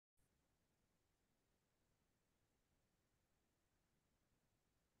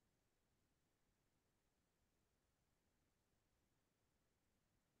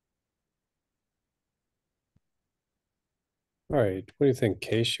All right. What do you think,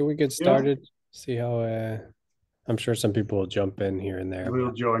 Case? Should we get Yeah, started? See how I'm sure some people will jump in here and there, we'll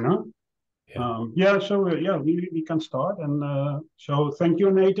but join, huh? yeah. We can start. And so thank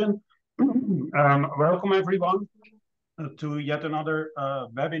you, Nathan. Welcome, everyone, to yet another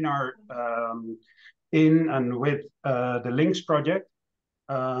webinar in and with the Links project.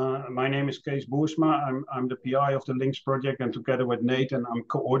 My name is Kees Boersma. I'm the PI of the Links project, and together with Nathan, I'm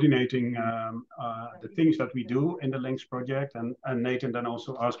coordinating the things that we do in the Links project. And Nathan then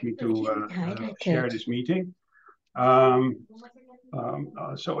also asked me to share this meeting.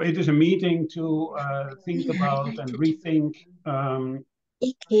 So it is a meeting to think about and rethink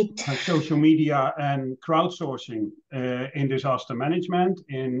social media and crowdsourcing in disaster management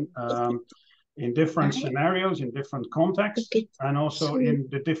in different scenarios, in different contexts, and also in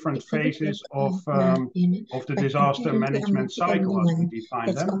the different phases of the disaster management cycle as we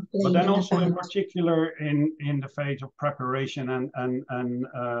define them. But then also in particular in the phase of preparation and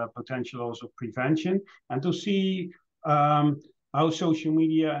potential also prevention, and to see how social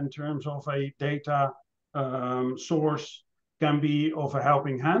media in terms of a data source can be of a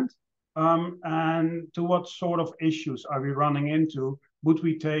helping hand. And to what sort of issues are we running into? Would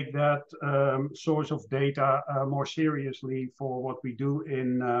we take that source of data more seriously for what we do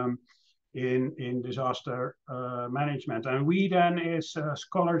in disaster management? And we then is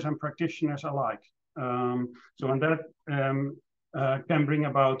scholars and practitioners alike. And that can bring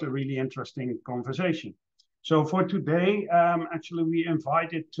about a really interesting conversation. So for today, actually, we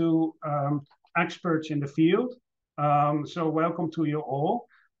invited two experts in the field. So welcome to you all.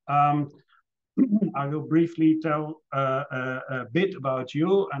 I will briefly tell a bit about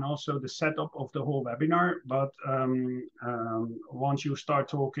you and also the setup of the whole webinar. But once you start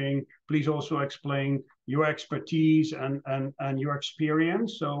talking, please also explain your expertise and your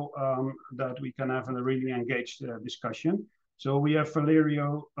experience so that we can have a really engaged discussion. So we have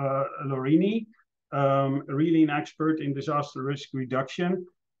Valerio Lorini, really an expert in disaster risk reduction,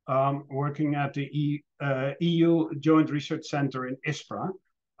 working at the EU Joint Research Center in ISPRA.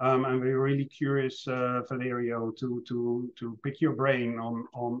 And we're really curious, Valerio, to pick your brain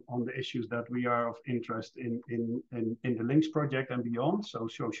on the issues that we are of interest in the Links project and beyond, so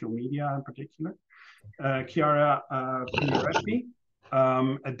social media in particular. Chiara Pinereschi,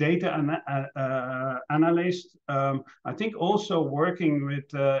 a data analyst, I think also working with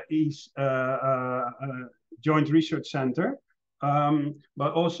Joint Research Center,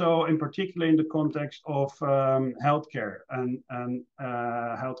 but also in particular in the context of healthcare and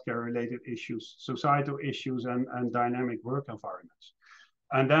healthcare related issues, societal issues and dynamic work environments.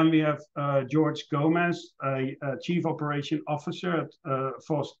 And then we have George Gomez, a Chief Operation Officer at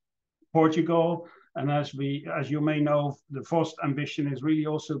FOST Portugal. And as you may know, the FOST ambition is really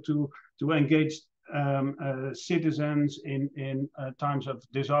also to engage citizens in times of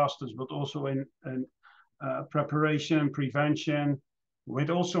disasters, but also in preparation, prevention,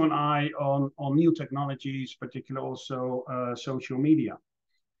 with also an eye on new technologies, particularly also social media.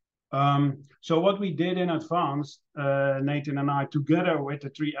 So what we did in advance, Nathan and I, together with the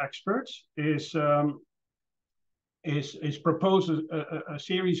three experts, is propose a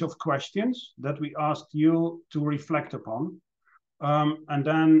series of questions that we asked you to reflect upon, and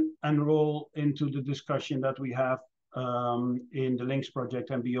then enroll into the discussion that we have in the Links project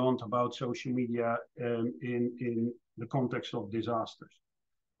and beyond about social media in the context of disasters.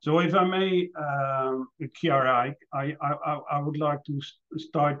 So if I may, Chiara, I would like to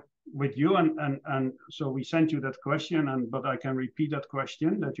start with you, and so we sent you that question, but I can repeat that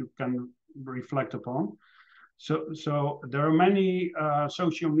question that you can reflect upon. So there are many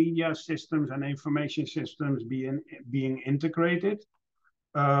social media systems and information systems being integrated.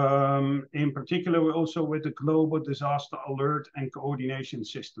 In particular, also with the global disaster alert and coordination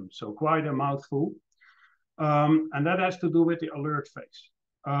system. So quite a mouthful. And that has to do with the alert phase.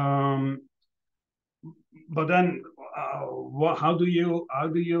 But then how do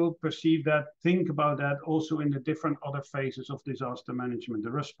you perceive that, think about that also in the different other phases of disaster management,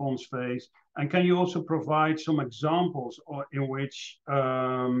 the response phase? And can you also provide some examples in which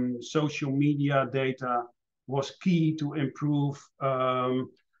social media data was key to improve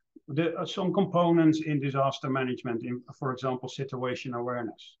some components in disaster management, for example, situation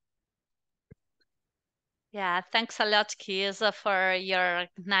awareness? Yeah, thanks a lot, Kees, for your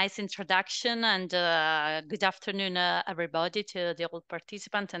nice introduction, and good afternoon, everybody, to the all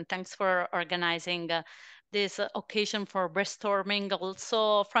participants, and thanks for organizing this occasion for brainstorming.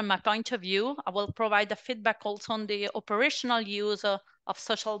 Also, from my point of view, I will provide a feedback also on the operational use of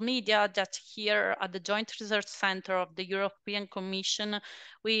social media that here at the Joint Research Center of the European Commission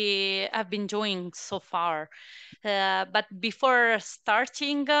we have been doing so far. But before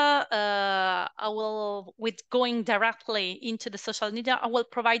starting, with going directly into the social media, I will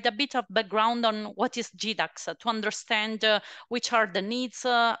provide a bit of background on what is GDAX to understand which are the needs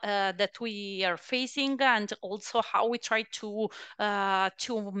that we are facing, and also how we try to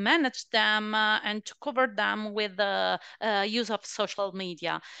manage them and to cover them with the use of social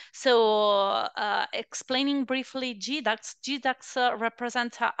media. So explaining briefly GDAX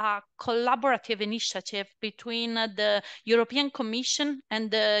represents a collaborative initiative between the European Commission and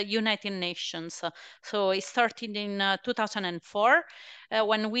the United Nations. So it started in 2004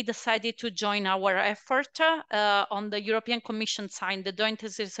 when we decided to join our effort. On the European Commission side, the Joint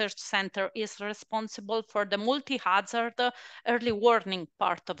Research Center is responsible for the multi-hazard early warning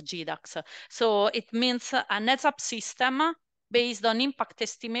part of GDAX. So it means an heads-up system based on impact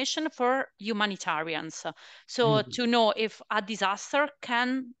estimation for humanitarians. So to know if a disaster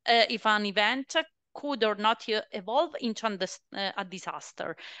if an event could or not evolve into a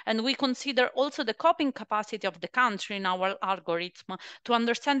disaster. And we consider also the coping capacity of the country in our algorithm to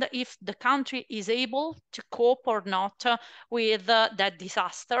understand if the country is able to cope or not with that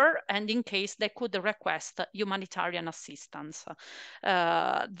disaster, and in case they could request humanitarian assistance.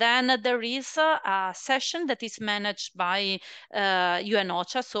 Then there is a session that is managed by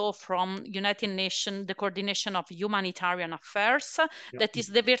UNOCHA, so from United Nations, the Coordination of Humanitarian Affairs, that is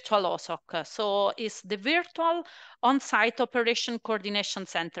the virtual OSOC. So it's the virtual on-site operation coordination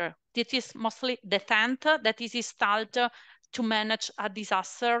center. It is mostly the tent that is installed to manage a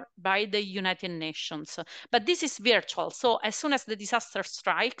disaster by the United Nations. But this is virtual, so as soon as the disaster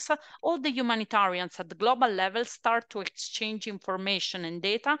strikes, all the humanitarians at the global level start to exchange information and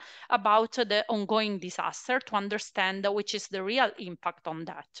data about the ongoing disaster to understand which is the real impact on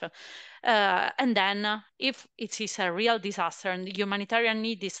that. And then if it is a real disaster and the humanitarian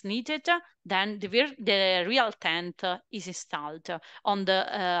need is needed, then the real tent is installed on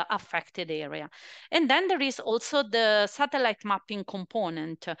the affected area. And then there is also the satellite mapping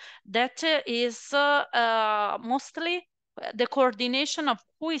component that is mostly the coordination of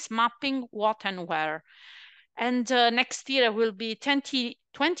who is mapping what and where. And next year will be 20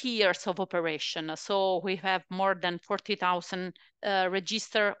 years of operation. So we have more than 40,000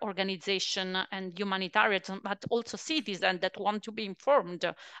 registered organization and humanitarians, but also citizens that want to be informed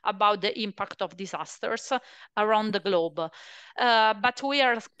about the impact of disasters around the globe. But we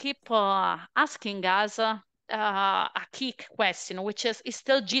are keep asking us a key question, which is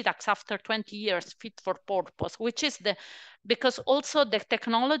still GDAX after 20 years fit for purpose, which is because also the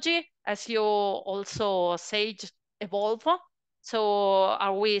technology, as you also said, evolve. So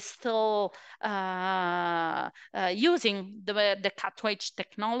are we still using the cutting-edge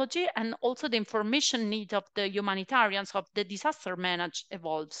technology, and also the information need of the humanitarians of the disaster management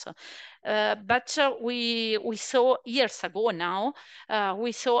evolves. But we saw years ago now,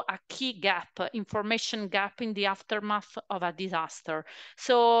 we saw a key gap, information gap in the aftermath of a disaster.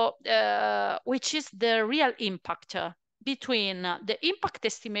 So which is the real impact between the impact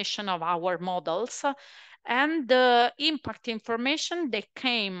estimation of our models and the impact information that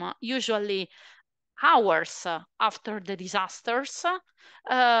came usually hours after the disasters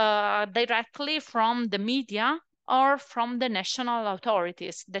directly from the media or from the national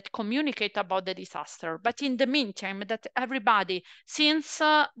authorities that communicate about the disaster. But in the meantime, that everybody, since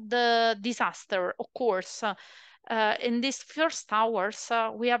the disaster occurs, in these first hours,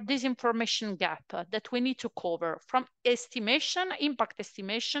 we have this information gap that we need to cover from estimation, impact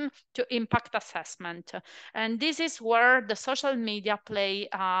estimation to impact assessment. And this is where the social media play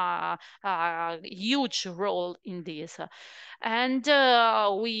a huge role in this. And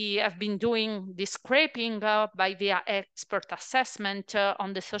we have been doing this scraping by via expert assessment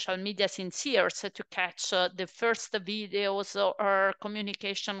on the social media since years to catch the first videos or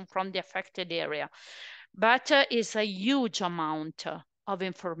communication from the affected area. But it's a huge amount of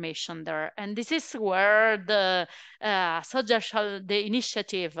information there. And this is where the the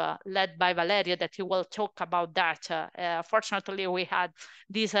initiative led by Valerio, that he will talk about that. Fortunately, we had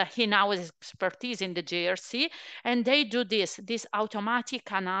this in-house expertise in the JRC, and they do this automatic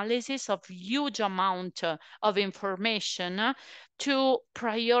analysis of huge amount of information to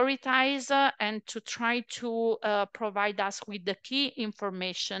prioritize and to try to provide us with the key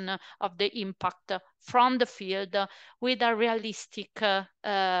information of the impact from the field with a realistic,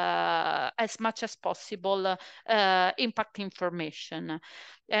 as much as possible, impact information.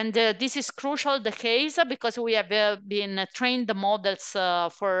 And this is crucial, the case, because we have been trained the models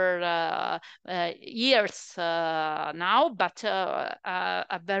for years now, but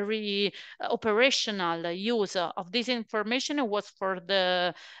a very operational use of this information was for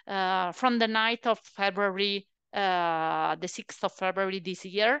the from the night of February, the 6th of February this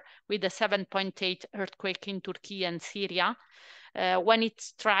year, with the 7.8 earthquake in Turkey and Syria. When it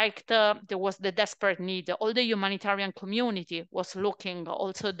struck, there was the desperate need. All the humanitarian community was looking.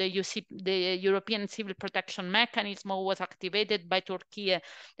 Also, the European Civil Protection Mechanism was activated by Turkey,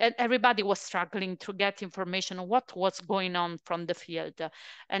 and everybody was struggling to get information on what was going on from the field.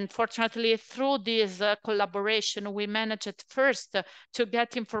 And fortunately, through this collaboration, we managed at first to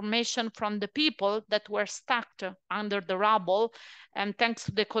get information from the people that were stuck under the rubble. And thanks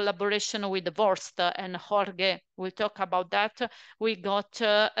to the collaboration with Vorst and Jorge, we'll talk about that, we got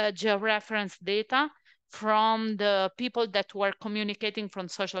georeference data from the people that were communicating from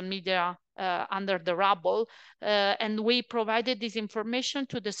social media under the rubble. And we provided this information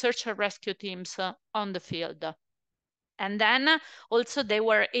to the search and rescue teams on the field. And then also they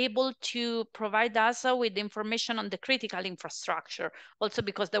were able to provide us with information on the critical infrastructure, also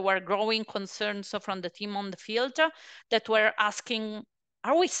because there were growing concerns from the team on the field that were asking,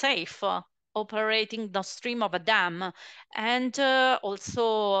 are we safe operating downstream of a dam? And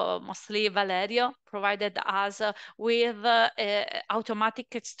also mostly Valerio provided us with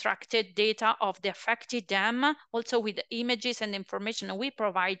automatic extracted data of the affected dam, also with images and information. We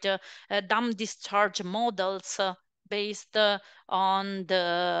provide dam discharge models based on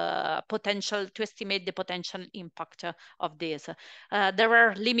the potential, to estimate the potential impact of this. There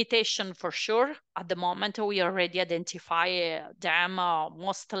are limitations for sure. At the moment, we already identify them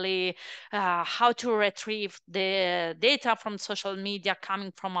mostly how to retrieve the data from social media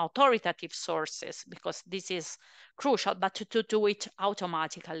coming from authoritative sources, because this is crucial, but to do it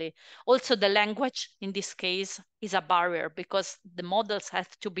automatically. Also, the language in this case is a barrier, because the models have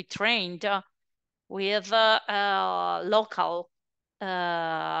to be trained with local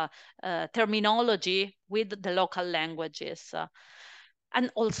terminology with the local languages. And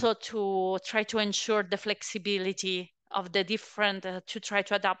also to try to ensure the flexibility of the different, to try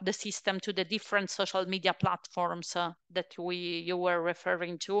to adapt the system to the different social media platforms that you were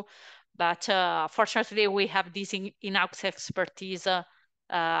referring to. But fortunately, we have this in-house expertise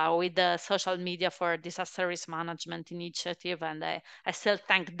with the social media for disaster risk management initiative, and I still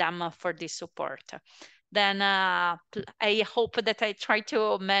thank them for this support. Then I hope that I try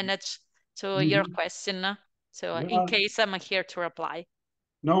to manage to your question. So in case I'm here to reply.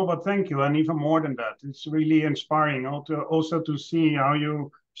 No, but thank you. And even more than that, it's really inspiring also to see how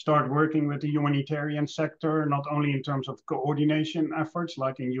you start working with the humanitarian sector, not only in terms of coordination efforts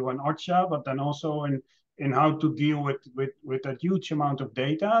like in UN OCHA, but then also in how to deal with that huge amount of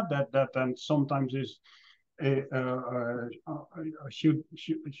data that then sometimes is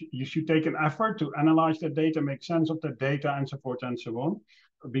you should take an effort to analyze the data, make sense of the data, and so forth and so on.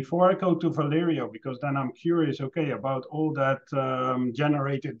 Before I go to Valerio, because then I'm curious, okay, about all that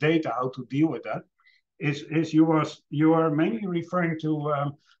generated data, how to deal with that, is you are mainly referring to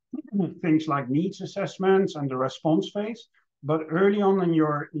things like needs assessments and the response phase. But early on in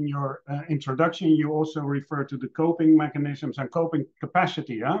your introduction, you also refer to the coping mechanisms and coping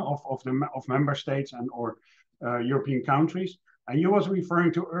capacity of member states and or European countries. And you was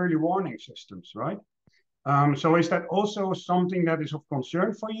referring to early warning systems, right? So is that also something that is of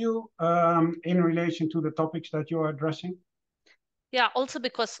concern for you in relation to the topics that you are addressing? Yeah, also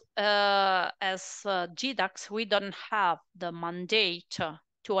because as GDAX, we don't have the mandate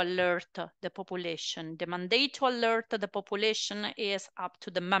to alert the population. The mandate to alert the population is up to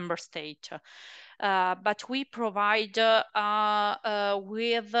the member state. But we provide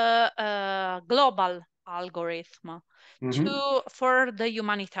with a global algorithm for the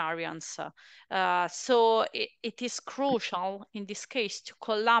humanitarians. So it is crucial in this case to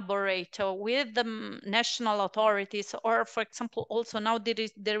collaborate with the national authorities, or for example, also now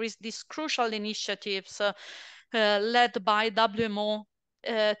there is this crucial initiatives led by WMO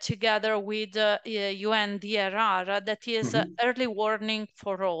together with UNDRR, that is early warning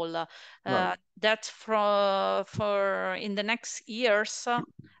for all. Right. That for in the next years,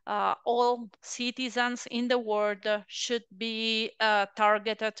 all citizens in the world should be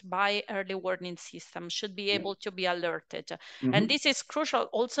targeted by early warning systems, should be able to be alerted. And this is crucial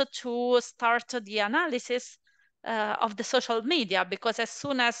also to start the analysis of the social media, because as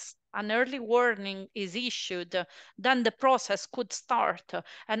soon as an early warning is issued, then the process could start,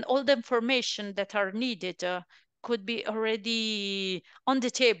 and all the information that are needed could be already on the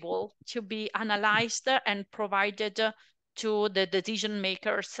table to be analyzed and provided to the decision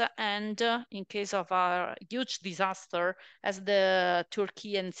makers, and in case of a huge disaster as the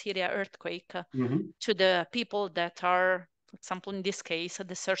Turkey and Syria earthquake, to the people that are, for example, in this case,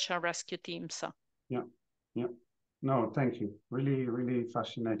 the search and rescue teams. Yeah, yeah. No, thank you. Really, really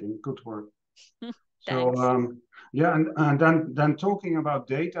fascinating. Good work. So yeah, and then talking about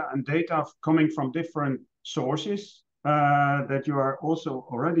data and data coming from different sources that you are also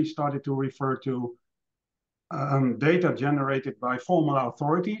already started to refer to, data generated by formal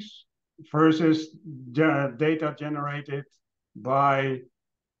authorities versus data generated by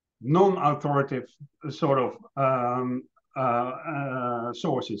non-authoritative sort of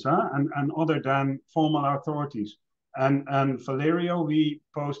sources, and other than formal authorities. And Valerio, we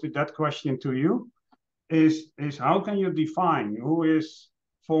posted that question to you. Is how can you define who is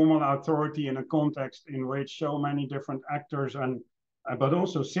formal authority in a context in which so many different actors and but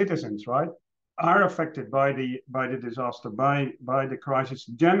also citizens, right, are affected by the disaster, by the crisis,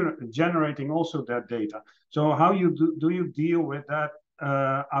 generating also that data. So how do you deal with that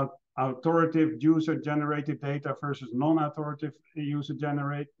authoritative user-generated data versus non-authoritative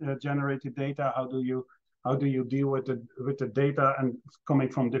user-generated data? How do you deal with the data and coming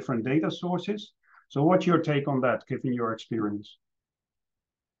from different data sources? So what's your take on that, given your experience?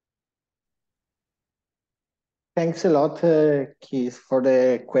 Thanks a lot, Keith, for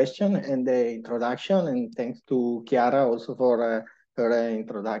the question and the introduction, and thanks to Chiara also for her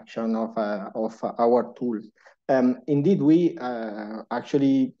introduction of our tools. Indeed, we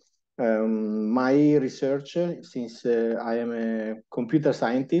actually, my research, since I am a computer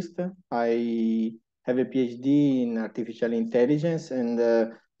scientist, I have a PhD in artificial intelligence, and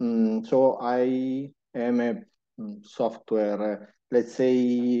so I am a software, let's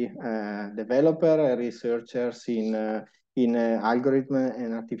say, developer, researchers in algorithm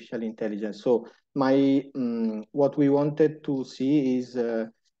and artificial intelligence. So my what we wanted to see is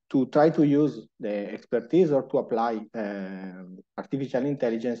to try to use the expertise or to apply artificial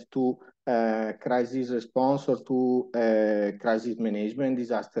intelligence to crisis response or to crisis management,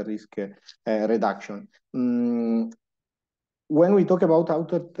 disaster risk reduction. When we talk about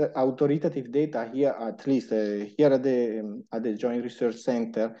authoritative data here, at least here at the Joint Research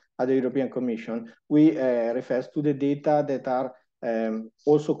Center at the European Commission, we refer to the data that are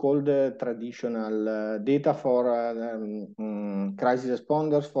also called traditional data for crisis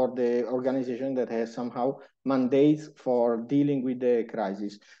responders, for the organization that has somehow mandates for dealing with the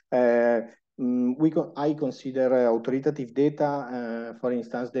crisis. I consider authoritative data, for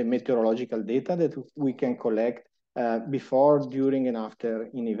instance, the meteorological data that we can collect before, during, and after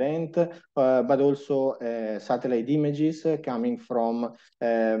an event, but also satellite images coming from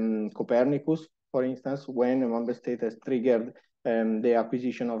Copernicus, for instance, when a member state has triggered the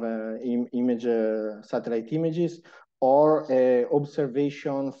acquisition of satellite images, or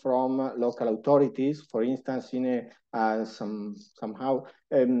observation from local authorities, for instance, in somehow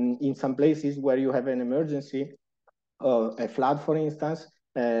in some places where you have an emergency, a flood, for instance.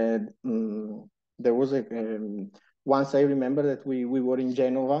 There was once I remember that we were in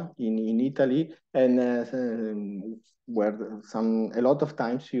Genova in Italy, and where a lot of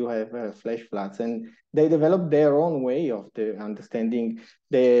times you have flash floods, and they developed their own way of understanding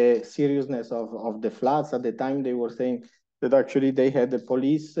the seriousness of the floods. At the time, they were saying that actually they had the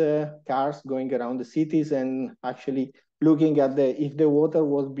police cars going around the cities and actually looking at if the water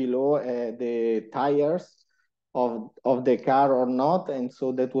was below the tires of the car or not, and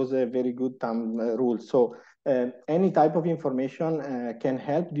so that was a very good rule. So any type of information can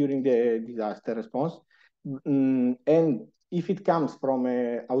help during the disaster response, and if it comes from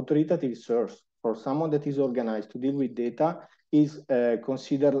an authoritative source, for someone that is organized to deal with data, is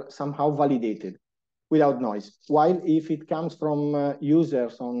considered somehow validated without noise. While if it comes from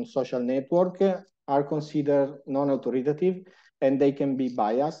users on social network, are considered non-authoritative, and they can be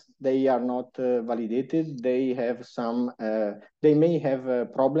biased. They are not validated. They have they may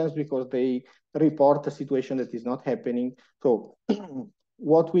have problems because they report a situation that is not happening. So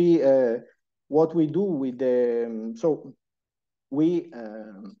what we do with so we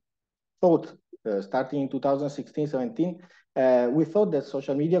thought, starting in 2016-17, we thought that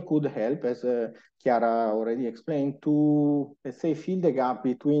social media could help, as Chiara already explained, to, let's say, fill the gap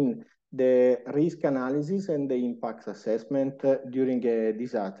between the risk analysis and the impact assessment during a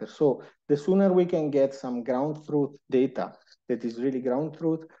disaster. So the sooner we can get some ground truth data that is really ground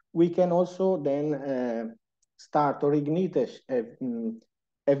truth, we can also then start or ignite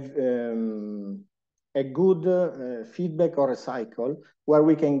a good feedback or a cycle where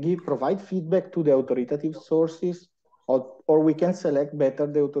we can provide feedback to the authoritative sources, or we can select better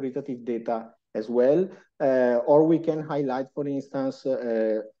the authoritative data as well. Or we can highlight, for instance,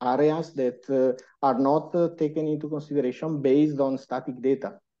 areas that are not taken into consideration based on static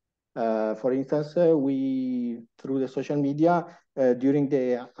data. For instance, we, through the social media, during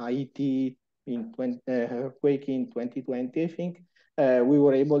the Haiti earthquake in 2020, I think, we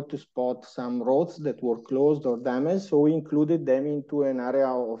were able to spot some roads that were closed or damaged. So we included them into an area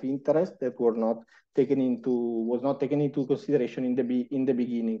of interest that was not taken into consideration in the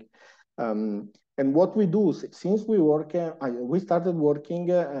beginning. And what we do, since we started working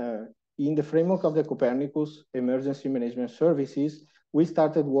in the framework of the Copernicus Emergency Management Services, we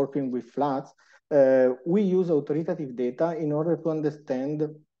started working with floods. We use authoritative data in order to understand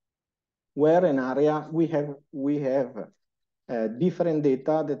where an area we have different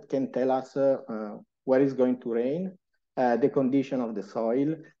data that can tell us where it's going to rain, the condition of the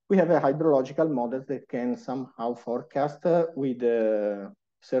soil. We have a hydrological model that can somehow forecast with a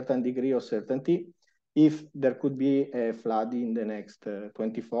certain degree of certainty if there could be a flood in the next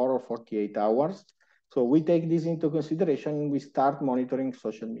 24 or 48 hours. So we take this into consideration and we start monitoring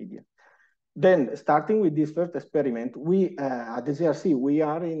social media. Then, starting with this first experiment, we at the JRC, we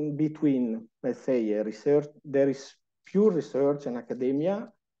are in between, let's say, research. There is pure research and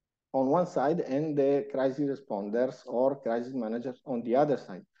academia on one side, and the crisis responders or crisis managers on the other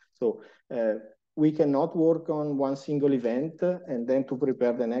side. So we cannot work on one single event and then to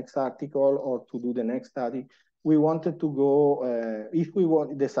prepare the next article or to do the next study. We wanted to go, if we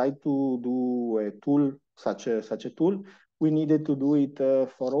decide to do a tool, such a tool, we needed to do it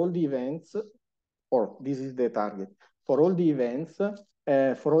for all the events, or this is the target, for all the events,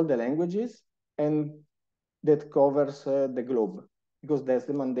 for all the languages, and that covers the globe, because that's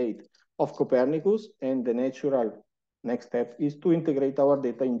the mandate of Copernicus, and the natural next step is to integrate our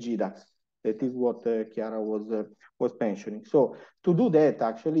data in GDAX. That is what Chiara was mentioning. So to do that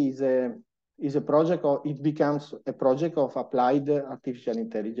actually is a project, it becomes a project of applied artificial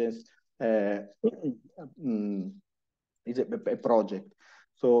intelligence. Is a project.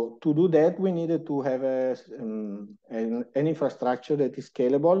 So to do that, we needed to have an infrastructure that is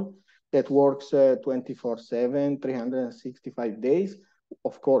scalable, that works 24/7, 365 days,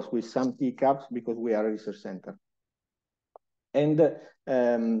 of course, with some hiccups because we are a research center. And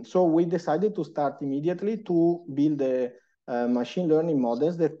so we decided to start immediately to build machine learning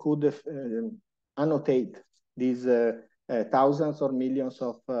models that could annotate these thousands or millions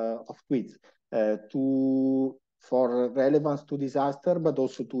of tweets for relevance to disaster, but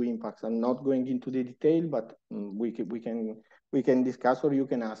also to impacts. I'm not going into the detail, but we can discuss, or you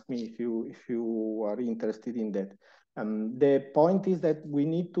can ask me if you are interested in that. The point is that we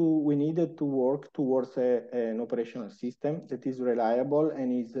needed to work towards an operational system that is reliable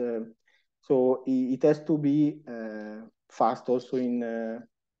and is so it has to be fast also in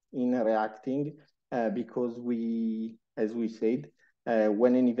reacting because as we said,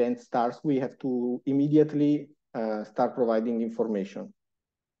 when an event starts, we have to immediately start providing information.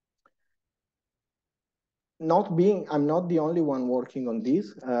 I'm not the only one working on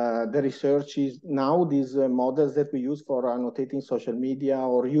this. The research is now these models that we use for annotating social media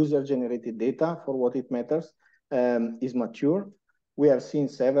or user-generated data for what it matters is mature. We have seen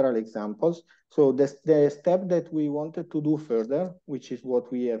several examples. So the step that we wanted to do further, which is what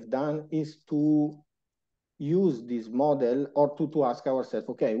we have done, is to use this model or to ask ourselves,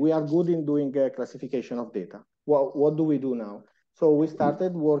 okay, we are good in doing classification of data. What do we do now? So we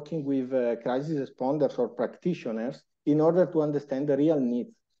started working with crisis responders or practitioners in order to understand the real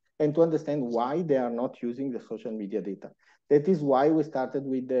needs and to understand why they are not using the social media data. That is why we started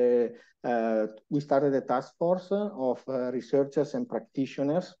with a task force of researchers and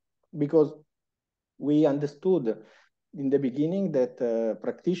practitioners, because we understood in the beginning that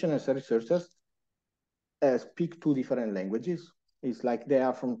practitioners and researchers speak two different languages. It's like they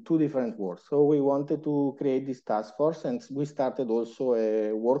are from two different worlds. So we wanted to create this task force, and we started also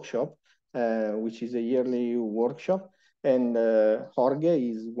a workshop, which is a yearly workshop. And Jorge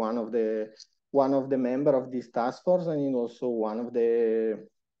is one of the members of this task force, and he's also one of the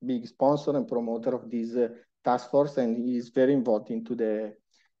big sponsor and promoter of this task force, and he is very involved into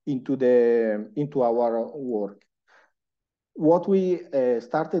our work. What we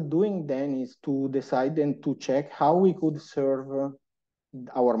started doing then is to decide and to check how we could serve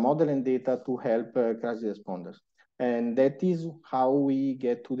our model and data to help crisis responders. And that is how we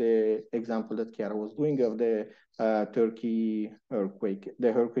get to the example that Chiara was doing of the Turkey earthquake,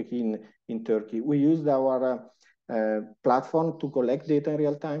 the earthquake in Turkey. We used our platform to collect data in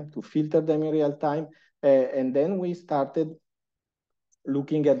real time, to filter them in real time. And then we started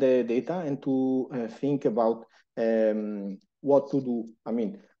looking at the data and to think about what to do. I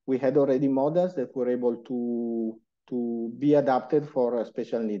mean, we had already models that were able to be adapted for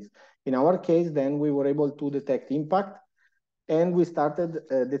special needs. In our case, then we were able to detect impact, and we started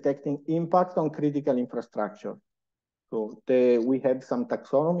detecting impact on critical infrastructure. So we had some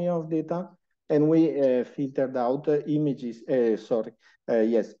taxonomy of data, and we filtered out images,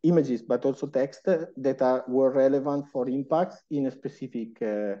 images, but also text that were relevant for impacts in a specific,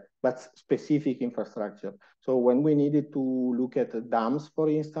 specific infrastructure. So when we needed to look at dams, for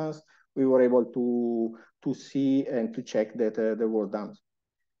instance, we were able to see and to check that there were dams.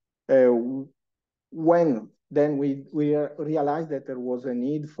 When then we realized that there was a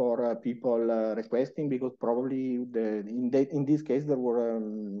need for people requesting, because probably in this case there were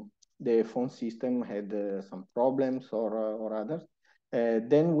the phone system had some problems or others.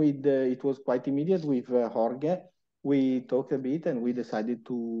 Then it was quite immediate with Jorge. We talked a bit and we decided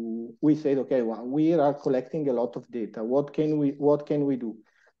we said, okay, well, we are collecting a lot of data. What can we do?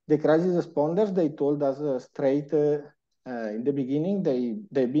 The crisis responders, they told us straight in the beginning,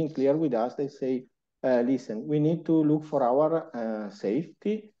 they've been clear with us. They say, listen, we need to look for our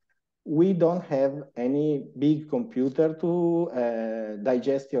safety. We don't have any big computer to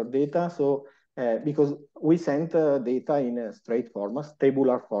digest your data. So because we sent data in a straight format,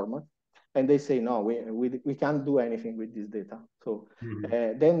 tabular format, and they say, no, we can't do anything with this data. So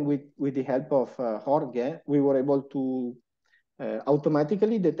then with the help of Jorge, we were able to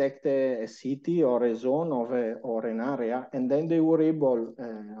automatically detect a city or a zone or an area, and then they were able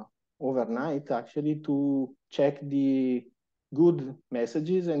overnight actually to check the good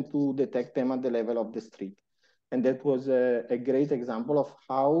messages and to detect them at the level of the street. And that was a great example of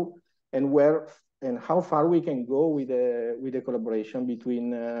how and where and how far we can go with the collaboration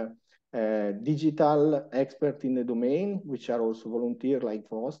between digital expert in the domain, which are also volunteer like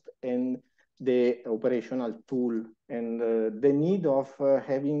VOST, and the operational tool, and the need of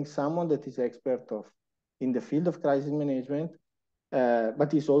having someone that is expert in the field of crisis management,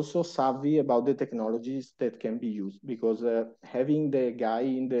 but is also savvy about the technologies that can be used, because having the guy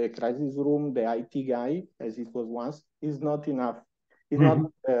in the crisis room, the IT guy, as it was once, is not enough. It's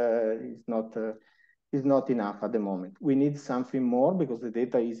not enough at the moment. We need something more, because the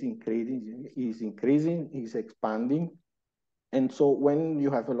data is increasing, is expanding. And so when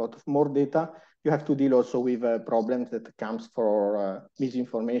you have a lot of more data, you have to deal also with problems that comes for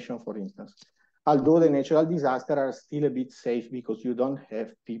misinformation, for instance. Although the natural disasters are still a bit safe, because you don't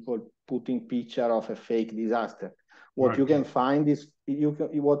have people putting picture of a fake disaster. What you can find is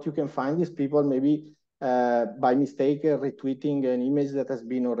people maybe by mistake retweeting an image that has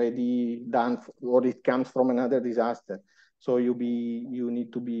been already done, or it comes from another disaster. So you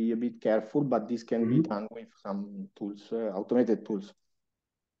need to be a bit careful, but this can be done with some tools, automated tools.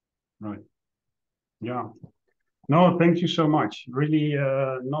 Right. Yeah. No, thank you so much. Really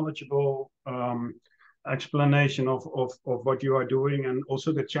knowledgeable explanation of what you are doing, and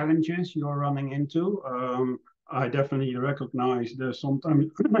also the challenges you are running into. I definitely recognize there's sometimes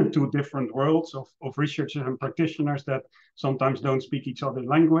two different worlds of researchers and practitioners that sometimes don't speak each other's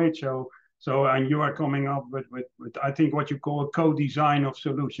language. So, and you are coming up with I think what you call a co-design of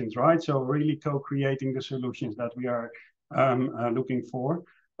solutions, right? So really co-creating the solutions that we are looking for.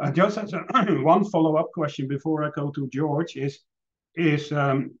 Just as one follow-up question before I go to George is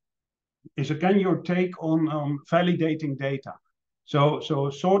again your take on validating data. So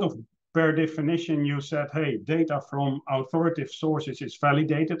sort of per definition, you said, hey, data from authoritative sources is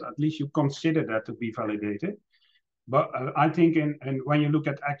validated. At least you consider that to be validated. But I think when you look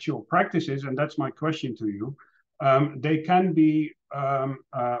at actual practices, and that's my question to you, they can be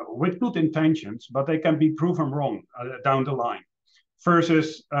with good intentions, but they can be proven wrong down the line.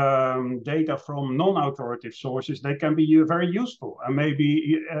 Versus data from non-authoritative sources, they can be very useful and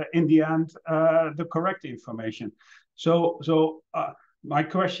maybe in the end the correct information. So my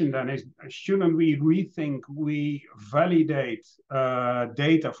question then is, shouldn't we rethink, we validate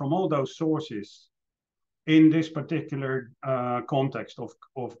data from all those sources in this particular context of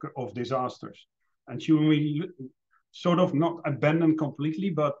disasters? And shouldn't we sort of not abandon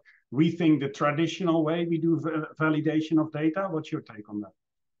completely, but rethink the traditional way we do validation of data? What's your take on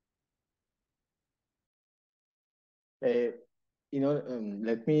that?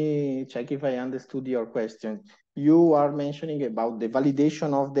 Let me check if I understood your question. You are mentioning about the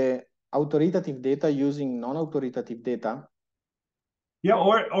validation of the authoritative data using non-authoritative data. Yeah,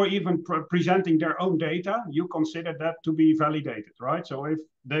 or even presenting their own data, you consider that to be validated, right? So if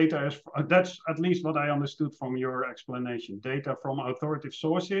data is, that's at least what I understood from your explanation. Data from authoritative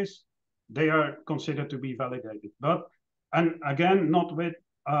sources, they are considered to be validated. But, and again, not with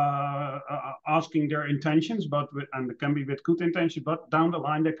asking their intentions, and it can be with good intention, but down the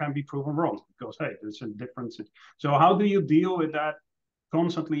line they can be proven wrong because hey, there's a difference. So how do you deal with that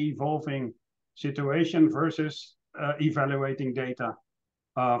constantly evolving situation versus evaluating data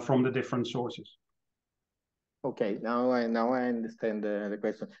from the different sources? Okay, now I understand the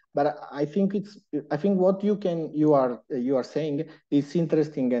question, but I think what you are saying is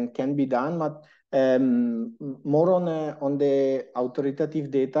interesting and can be done, but more on the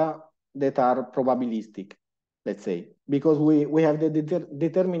authoritative data that are probabilistic, let's say, because we have the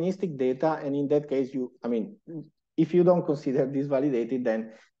deterministic data, and in that case, if you don't consider this validated,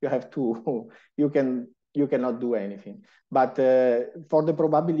 then you have to you cannot do anything. But for the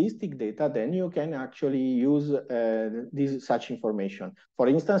probabilistic data, then you can actually use such information. For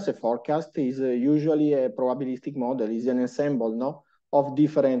instance, a forecast is usually a probabilistic model, is an ensemble, no, of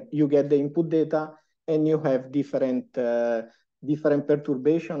different. You get the input data, and you have different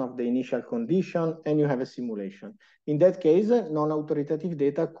perturbation of the initial condition, and you have a simulation. In that case, non-authoritative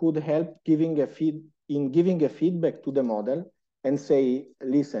data could help giving a feedback to the model and say,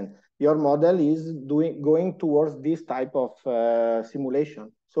 listen, your model is going towards this type of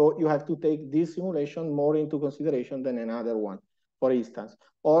simulation. So you have to take this simulation more into consideration than another one, for instance.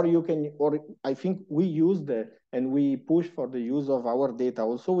 Or I think we used and we push for the use of our data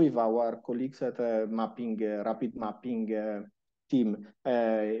also with our colleagues at rapid mapping team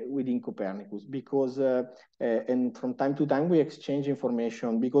within Copernicus, because and from time to time we exchange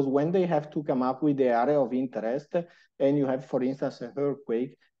information, because when they have to come up with the area of interest, and you have, for instance, an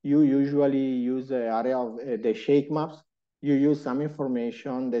earthquake, you usually use the area of the shake maps. You use some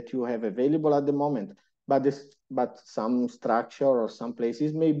information that you have available at the moment, but some structure or some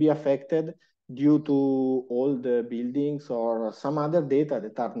places may be affected due to all the buildings or some other data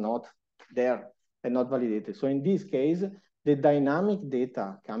that are not there and not validated. So in this case, the dynamic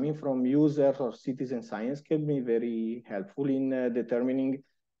data coming from users or citizen science can be very helpful in determining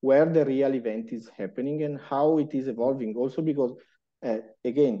where the real event is happening and how it is evolving. Also because,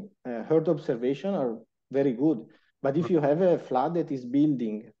 again, Earth observation are very good. But if you have a flood that is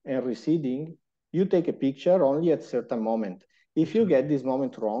building and receding, you take a picture only at certain moment. If you get this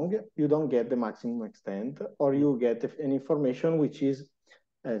moment wrong, you don't get the maximum extent, or you get an information which is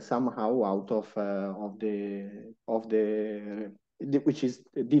somehow out of which is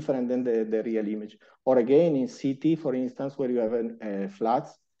different than the real image. Or again, in city, for instance, where you have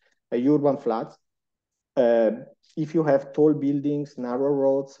floods, urban floods, if you have tall buildings, narrow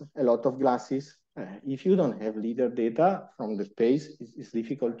roads, a lot of glasses, if you don't have LIDAR data from the space, it's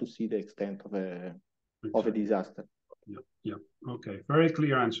difficult to see the extent of a disaster. Yeah. Okay. Very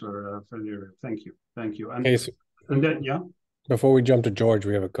clear answer, Valerio. Thank you. And, Okay, so and then, yeah. before we jump to George,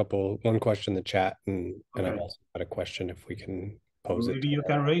 we have one question in the chat, and Okay. I've also got a question if we can pose it. Maybe you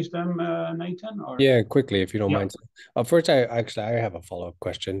can raise them, Nathan? Or? Yeah, quickly, if you don't Yeah. mind. First, I have a follow-up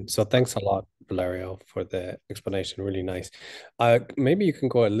question. So thanks a lot, Valerio, for the explanation. Really nice. Maybe you can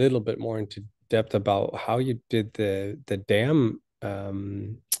go a little bit more into depth about how you did the dam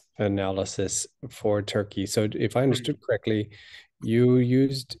analysis for Turkey. So if I understood correctly, you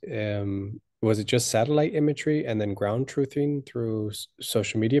used was it just satellite imagery and then ground truthing through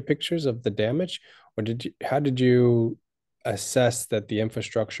social media pictures of the damage, or how did you assess that the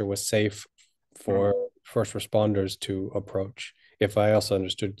infrastructure was safe for first responders to approach? If I also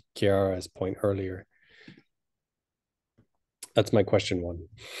understood Chiara's point earlier. That's my question one.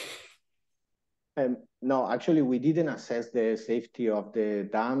 No, actually, we didn't assess the safety of the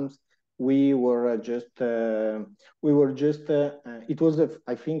dams. It was,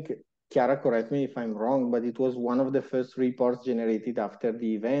 I think, Chiara, correct me if I'm wrong, but it was one of the first reports generated after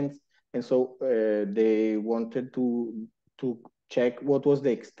the events. And so they wanted to check what was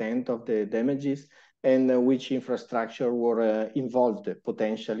the extent of the damages and which infrastructure were involved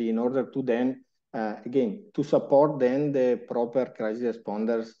potentially, in order to then, again, to support then the proper crisis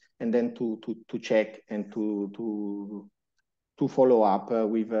responders, and then to check and to follow up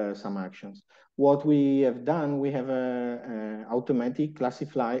with some actions. What we have done, we have an automatic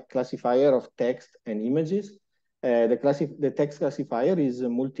classifier of text and images. The text classifier is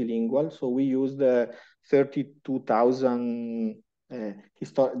multilingual, so we used 32,000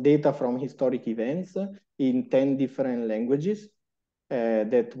 data from historic events in 10 different languages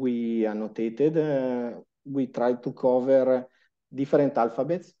that we annotated. We tried to cover different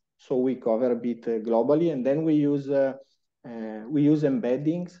alphabets, so we cover a bit globally, and then we use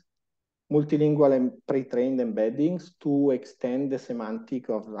embeddings, multilingual and pre-trained embeddings, to extend the semantic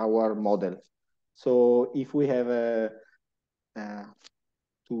of our model. So if we have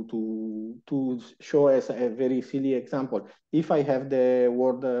to show as a very silly example. If I have the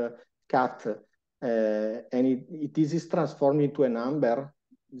word cat and it is transformed into a number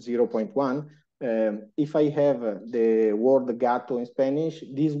 0.1, if I have the word gato in Spanish,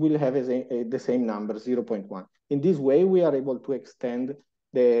 this will have the same number, 0.1. In this way, we are able to extend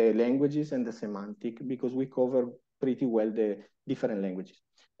the languages and the semantic because we cover pretty well the different languages.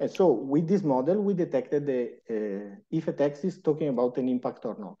 And so with this model, we detected if a text is talking about an impact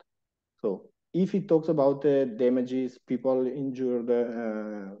or not. So if it talks about damages, people injured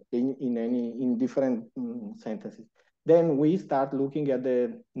in different sentences, then we start looking at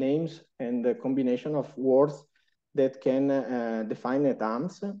the names and the combination of words that can define a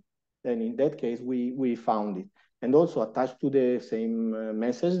terms. And in that case, we found it. And also attached to the same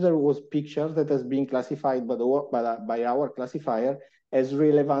message, there was pictures that has been classified by our classifier as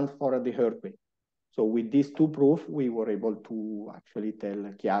relevant for the earthquake. So with these two proofs, we were able to actually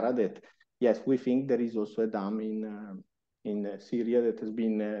tell Chiara that, yes, we think there is also a dam in Syria that has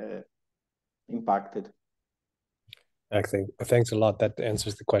been impacted. Excellent. Thanks a lot. That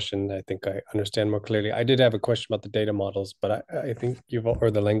answers the question. I think I understand more clearly. I did have a question about the data models, but I think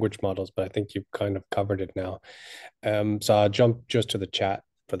or the language models, but I think you've kind of covered it now. So I'll jump just to the chat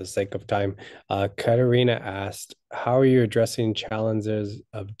for the sake of time. Katerina asked, how are you addressing challenges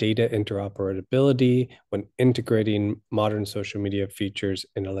of data interoperability when integrating modern social media features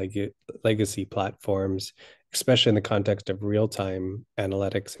into legacy platforms, especially in the context of real-time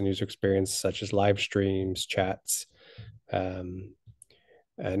analytics and user experience, such as live streams, chats,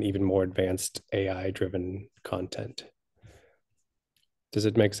 and even more advanced AI-driven content? Does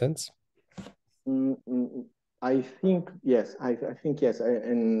it make sense? I think yes. I think yes.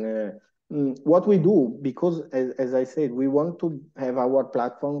 And what we do, because as I said, we want to have our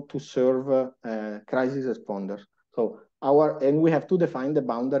platform to serve crisis responders. So and we have to define the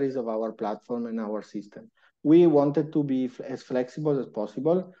boundaries of our platform and our system. We wanted to be as flexible as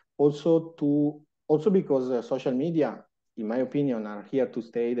possible. Also because social media, in my opinion, are here to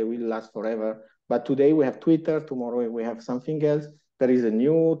stay. They will last forever. But today we have Twitter. Tomorrow we have something else. There is a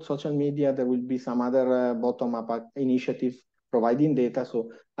new social media. There will be some other bottom-up initiative providing data.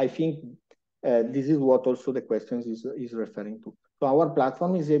 So I think this is what also the question is referring to. So our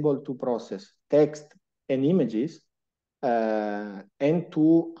platform is able to process text and images and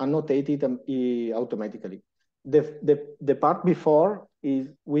to annotate it automatically. The part before is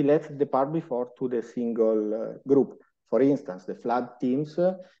we left the part before to the single group. For instance, the flood teams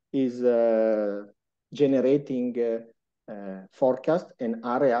is generating forecast and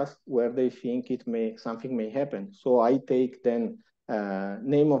areas where they think something may happen. So I take then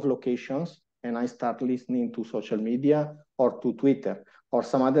name of locations and I start listening to social media or to Twitter or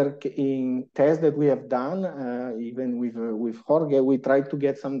some other tests that we have done. Even with Jorge, we tried to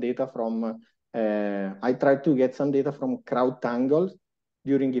get some data from. I tried to get some data from CrowdTangle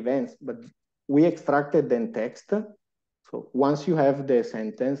during events, but we extracted then text. So once you have the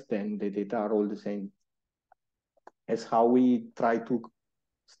sentence, then the data are all the same. As how we try to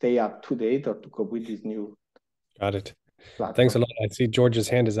stay up to date or to cope with this new. Got it. Platform. Thanks a lot. I see George's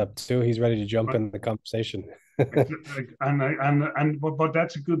hand is up too. He's ready to jump in the conversation. But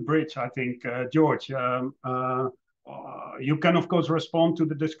that's a good bridge, I think, George. You can of course respond to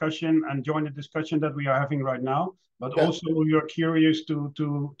the discussion and join the discussion that we are having right now. But also we are curious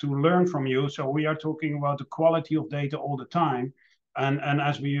to learn from you. So we are talking about the quality of data all the time. And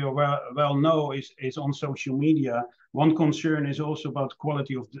as we well know, is on social media. One concern is also about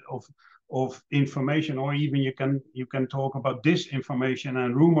quality of information, or even you can talk about disinformation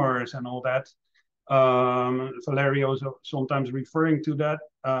and rumors and all that. Valerio is sometimes referring to that,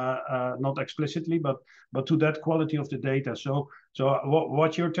 not explicitly, but to that quality of the data. So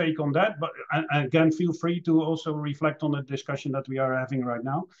what's your take on that? But and again, feel free to also reflect on the discussion that we are having right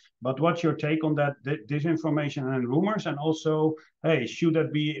now. But what's your take on that disinformation and rumors? And also, hey, should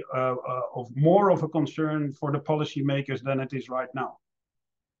that be of more of a concern for the policymakers than it is right now?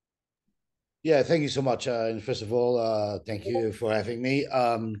 Yeah, thank you so much. And first of all, thank you for having me.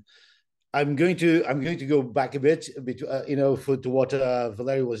 I'm going to go back a bit, to what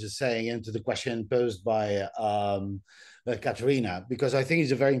Valerio was just saying, and to the question posed by Katerina, because I think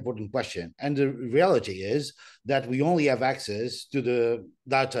it's a very important question. And the reality is that we only have access to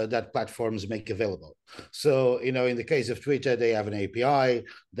data that platforms make available. So, you know, in the case of Twitter, they have an API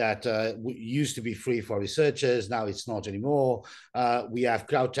that used to be free for researchers. Now it's not anymore. We have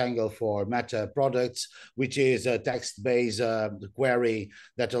CrowdTangle for Meta products, which is a text-based query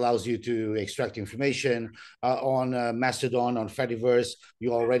that allows you to extract information. On Mastodon, on Fediverse,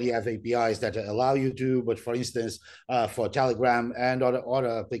 you already have APIs that allow you to, but for instance, for Telegram and other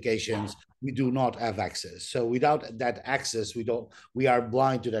applications, we do not have access. So without that access, we are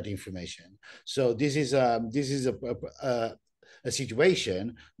blind to that information. So this is a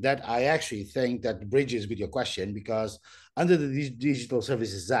situation that I actually think that bridges with your question, because under the Digital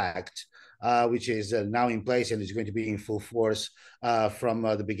Services Act, which is now in place and is going to be in full force from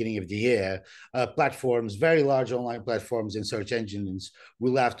the beginning of the year, platforms, very large online platforms and search engines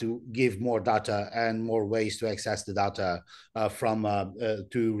will have to give more data and more ways to access the data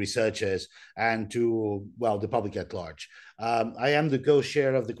to researchers and to, well, the public at large. I am the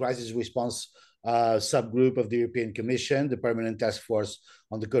co-chair of the crisis response subgroup of the European Commission, the Permanent Task Force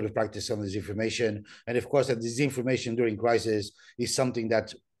on the Code of Practice on Disinformation. And of course, that disinformation during crisis is something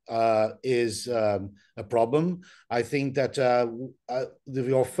that is a problem. I think that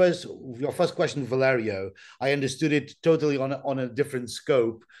your first question, Valerio, I understood it totally on a different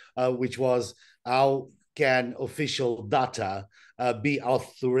scope, which was how can official data be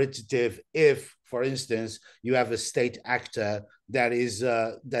authoritative if, for instance, you have a state actor that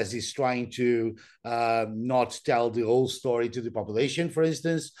is trying to not tell the whole story to the population, for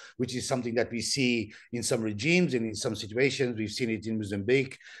instance, which is something that we see in some regimes and in some situations. We've seen it in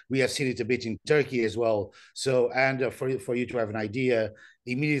Mozambique. We have seen it a bit in Turkey as well. So, and for you to have an idea,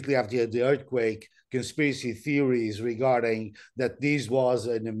 immediately after the earthquake, conspiracy theories regarding that this was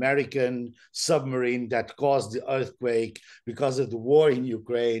an American submarine that caused the earthquake because of the war in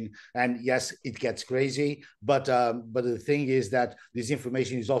Ukraine. And yes, it gets crazy, but the thing is that this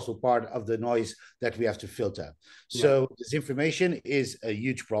information is also part of the noise that we have to filter. So disinformation is a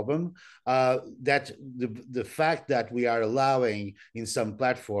huge problem. That the fact that we are allowing in some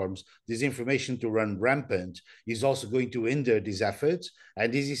platforms disinformation to run rampant is also going to hinder these efforts.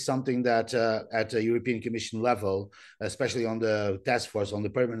 And this is something that at a European Commission level, especially on the task force, on the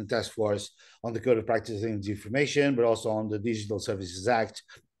permanent task force, on the Code of Practice in Disinformation, but also on the Digital Services Act,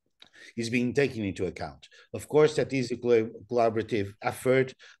 is being taken into account. Of course, that is a collaborative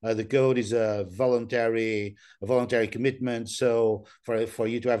effort. The code is a voluntary commitment. So for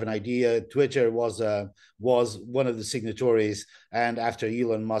you to have an idea, Twitter was one of the signatories, and after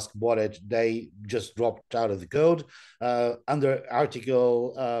Elon Musk bought it, they just dropped out of the code. Under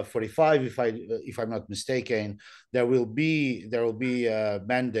Article 45, if I'm not mistaken, there will be a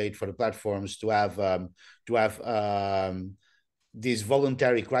mandate for the platforms to have these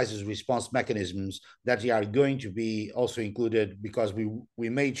voluntary crisis response mechanisms that are going to be also included, because we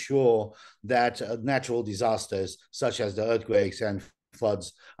made sure that natural disasters such as the earthquakes and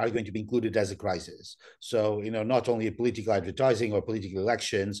floods are going to be included as a crisis. So, you know, not only political advertising or political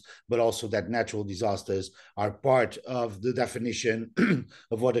elections, but also that natural disasters are part of the definition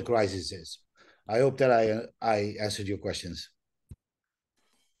of what a crisis is. I hope that I answered your questions.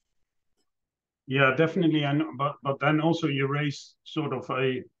 Yeah, definitely. And but then also you raise sort of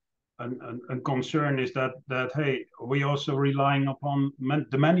a concern is that hey, we also relying upon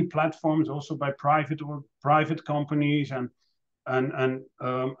the many platforms also by private companies, and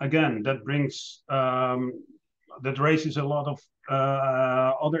again that brings that raises a lot of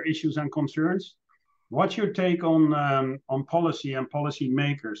other issues and concerns. What's your take on policy and policy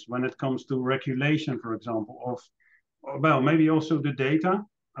makers when it comes to regulation, for example, of, well, maybe also the data?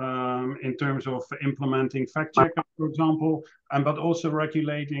 In terms of implementing fact checker, for example, but also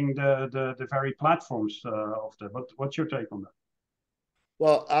regulating the very platforms of that. What's your take on that?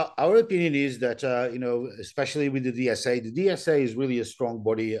 Well, our opinion is that, you know, especially with the DSA is really a strong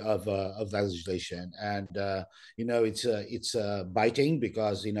body of legislation. And, you know, it's biting,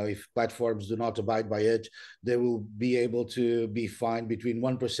 because, you know, if platforms do not abide by it, they will be able to be fined between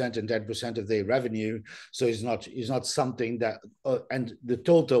 1% and 10% of their revenue. So it's not something that, and the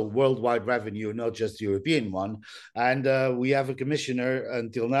total worldwide revenue, not just the European one. And we have a commissioner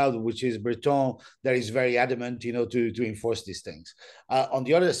until now, which is Breton, that is very adamant, you know, to enforce these things. On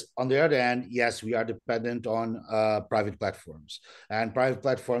the other hand, yes, we are dependent on private platforms, and private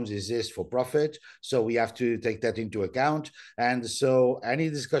platforms exist for profit. So we have to take that into account. And so any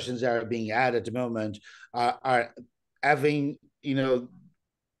discussions that are being had at the moment are having, you know,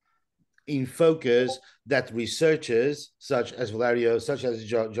 in focus that researchers such as Valerio, such as the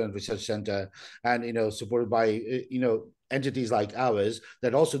Joint Research Center, and, you know, supported by, you know, entities like ours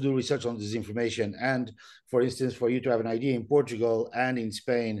that also do research on disinformation and For instance, for you to have an idea, in Portugal and in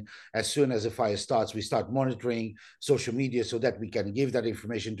Spain, as soon as a fire starts, we start monitoring social media so that we can give that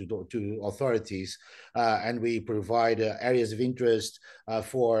information to authorities, and we provide areas of interest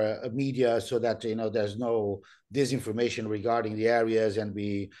for media so that there's no disinformation regarding the areas, and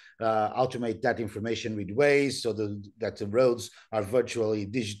we automate that information with Waze so that the roads are virtually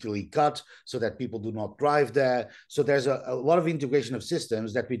digitally cut so that people do not drive there. So there's a lot of integration of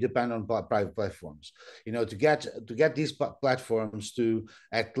systems that we depend on private platforms, to get these platforms to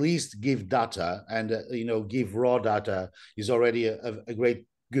at least give data and give raw data is already a great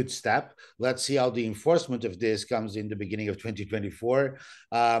good step. Let's see how the enforcement of this comes in the beginning of 2024.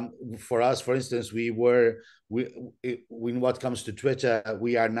 For us, for instance, when what comes to Twitter,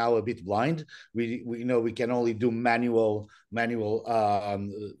 we are now a bit blind. We can only do manual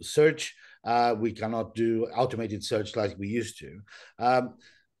search. We cannot do automated search like we used to.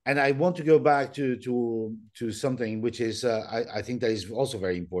 And I want to go back to something which is I think that is also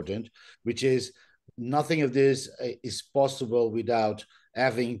very important, which is nothing of this is possible without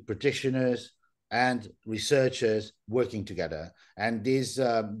having practitioners and researchers working together. And this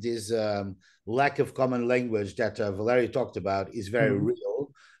lack of common language that Valerie talked about is very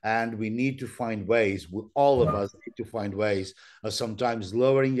real. And we need to find ways, all of us need to find ways of sometimes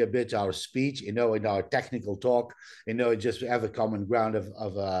lowering a bit our speech, in our technical talk, just have a common ground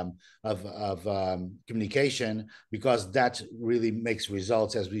of communication, because that really makes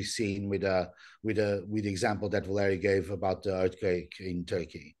results, as we've seen with the example that Valerie gave about the earthquake in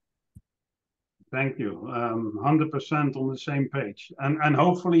Turkey. Thank you. 100% on the same page. And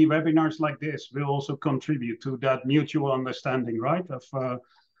hopefully webinars like this will also contribute to that mutual understanding, right?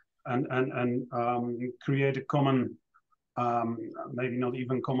 And create a common, maybe not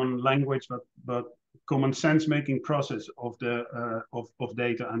even common language, but common sense making process of the of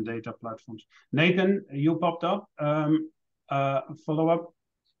data and data platforms. Nathan, you popped up. Follow up.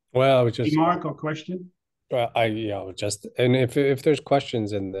 Well, I was just remark or question. Well, and if there's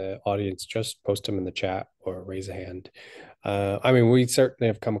questions in the audience, just post them in the chat or raise a hand. I mean, we certainly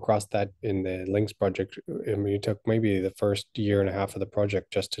have come across that in the Links project. I mean, it took maybe the first year and a half of the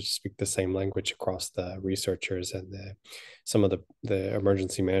project just to speak the same language across the researchers and some of the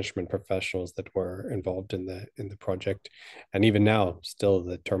emergency management professionals that were involved in the project. And even now, still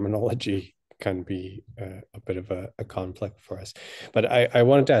the terminology can be a bit of a conflict for us. But I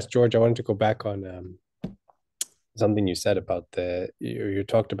wanted to ask George, I wanted to go back on something you said about you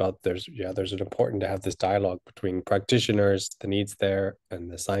talked about there's an important to have this dialogue between practitioners, the needs there, and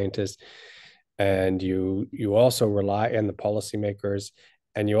the scientists, and you also rely, and the policymakers,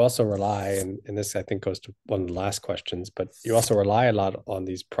 and you also rely, and this I think goes to one of the last questions, but you also rely a lot on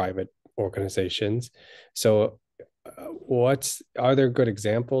these private organizations. So are there good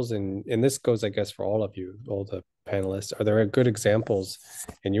examples, and this goes, I guess, for all of you, all the panelists, are there good examples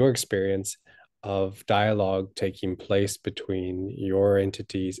in your experience of dialogue taking place between your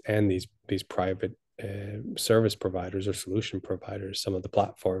entities and these private service providers or solution providers, some of the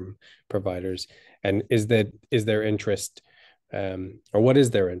platform providers? And is their interest, or what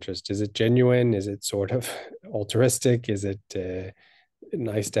is their interest? Is it genuine? Is it sort of altruistic? Is it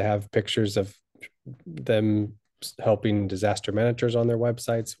nice to have pictures of them helping disaster managers on their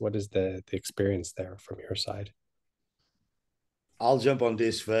websites? What is the experience there from your side? I'll jump on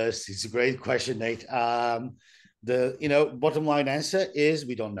this first. It's a great question, Nate. The bottom line answer is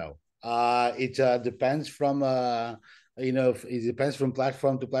we don't know. It depends from it depends from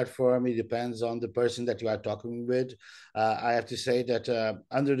platform to platform. It depends on the person that you are talking with. I have to say that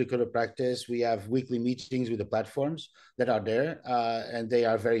under the code of practice, we have weekly meetings with the platforms that are there, and they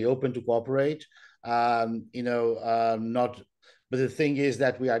are very open to cooperate. But the thing is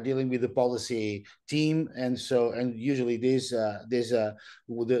that we are dealing with the policy team, and usually the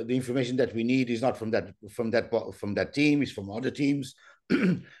information that we need is not from that team, it's from other teams,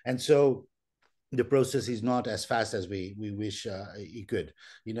 and so the process is not as fast as we wish it could.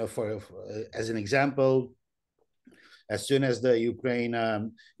 As an example, as soon as the Ukraine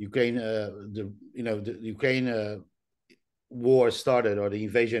war started, or the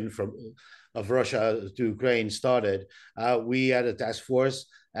invasion of Russia to Ukraine started, we had a task force,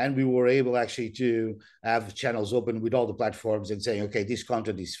 and we were able actually to have channels open with all the platforms and saying, okay, this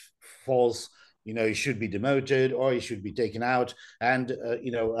content is false, it should be demoted or it should be taken out. And,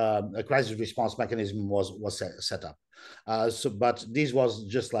 a crisis response mechanism was set up. But this was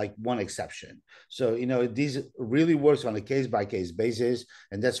just like one exception. So, this really works on a case-by-case basis.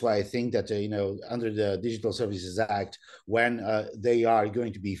 And that's why I think that, under the Digital Services Act, when they are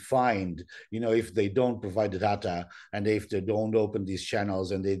going to be fined, if they don't provide the data and if they don't open these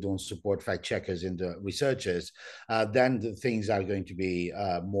channels and they don't support fact checkers and the researchers, then the things are going to be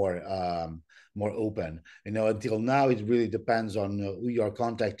more open. Until now, it really depends on who your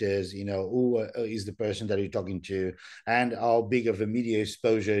contact is, who is the person that you're talking to, and how big of a media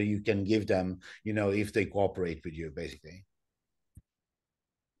exposure you can give them, if they cooperate with you, basically.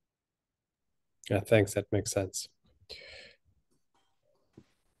 Yeah, thanks. That makes sense.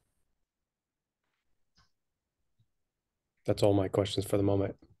 That's all my questions for the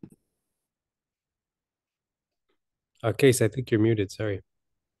moment. Kees, I think you're muted. Sorry.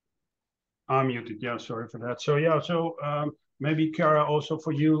 I'm muted. Yeah, sorry for that. So yeah, maybe Chiara, also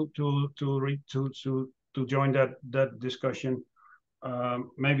for you to join that discussion.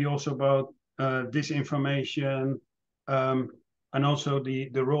 Maybe also about disinformation, and also the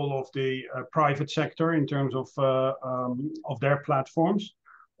role of the private sector in terms of their platforms.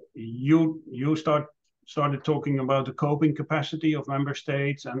 You started talking about the coping capacity of member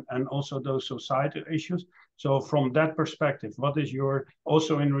states and also those societal issues. So from that perspective, what is your,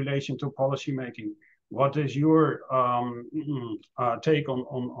 also in relation to policy making, what is your take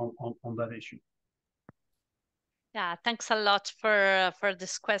on that issue? Yeah, thanks a lot for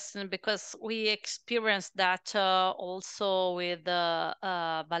this question, because we experienced that also with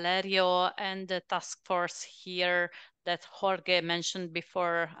Valerio and the task force here that Jorge mentioned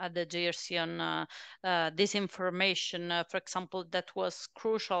before at the JRC on disinformation, for example, that was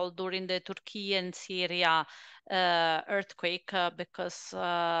crucial during the Turkey and Syria earthquake, because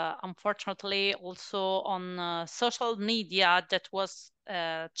unfortunately also on social media that was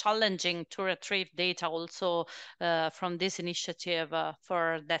challenging to retrieve data also from this initiative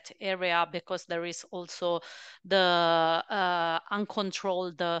for that area, because there is also the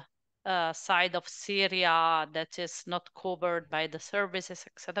uncontrolled side of Syria that is not covered by the services,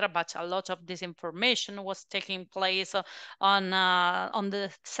 etc. But a lot of this information was taking place on the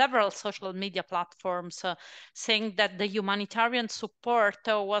several social media platforms, saying that the humanitarian support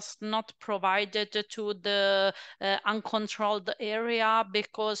was not provided to the uncontrolled area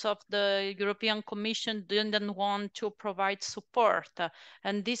because of the European Commission didn't want to provide support.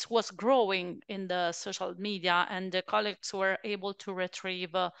 And this was growing in the social media, and the colleagues were able to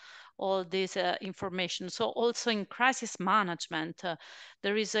retrieve all this information. So also in crisis management,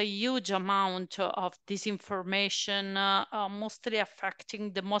 there is a huge amount of disinformation, mostly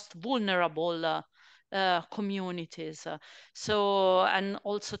affecting the most vulnerable communities. So, and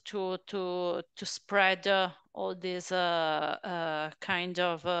also to spread all this kind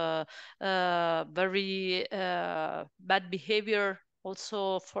of very bad behavior,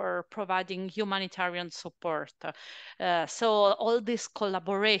 also for providing humanitarian support. So all this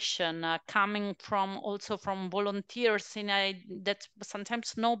collaboration coming from also from volunteers that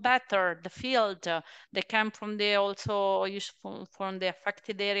sometimes know better the field, they come from the also useful from the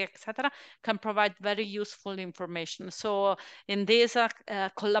affected area, etc., can provide very useful information. So in this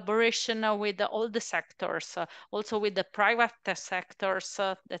collaboration with all the sectors, also with the private sectors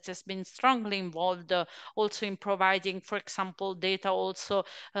that has been strongly involved, also in providing, for example, data also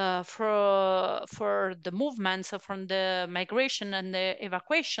for the movements from the migration and the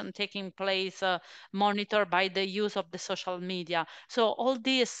evacuation taking place, monitored by the use of the social media. So all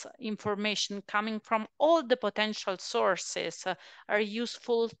this information coming from all the potential sources are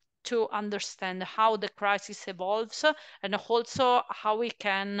useful to understand how the crisis evolves, and also how we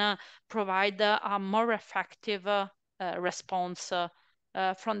can provide a more effective response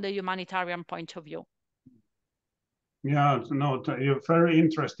from the humanitarian point of view. Yeah, no, you're very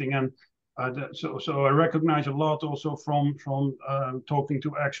interesting, and so I recognize a lot also from talking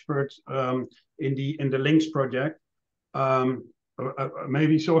to experts in the Links project.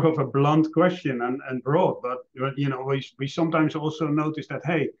 Maybe sort of a blunt question and broad, but we sometimes also notice that,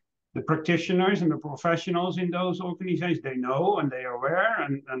 hey, the practitioners and the professionals in those organizations, they know and they are aware,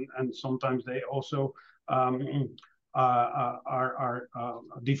 and sometimes they also are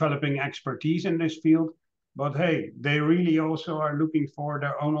developing expertise in this field. But hey, they really also are looking for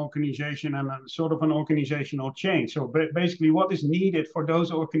their own organization and a sort of an organizational change. So basically, what is needed for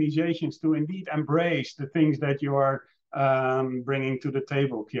those organizations to indeed embrace the things that you are bringing to the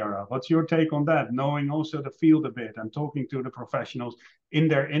table, Chiara? What's your take on that? Knowing also the field a bit and talking to the professionals in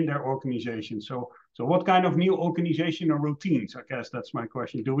their organization. So what kind of new organizational routines, I guess that's my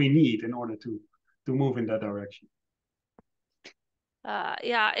question, do we need in order to move in that direction?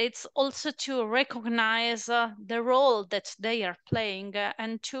 Yeah, it's also to recognize the role that they are playing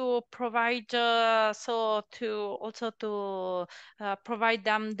and to provide provide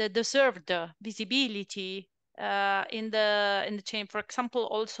them the deserved visibility in the chain. For example,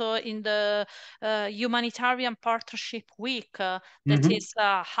 also in the Humanitarian Partnership Week that is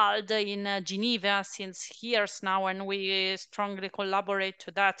held in Geneva since years now, and we strongly collaborate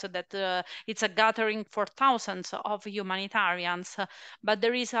to that. So that it's a gathering for thousands of humanitarians, but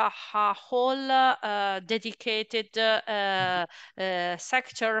there is a whole dedicated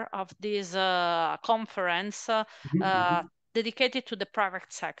sector of this conference dedicated to the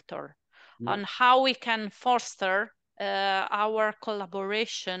private sector, on how we can foster our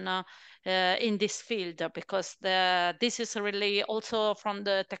collaboration in this field, because this is really also from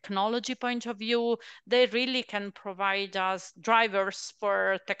the technology point of view, they really can provide us drivers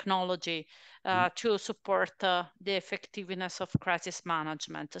for technology to support the effectiveness of crisis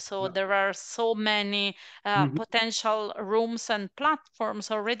management. So there are so many potential rooms and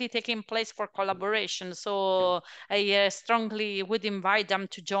platforms already taking place for collaboration. So I strongly would invite them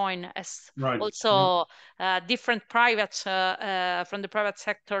to join, as also different private from the private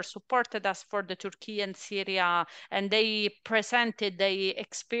sector supported us for the Turkey and Syria, and they presented the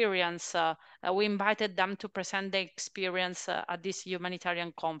experience. We invited them to present the experience at this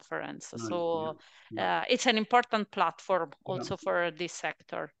humanitarian conference. So it's an important platform also for this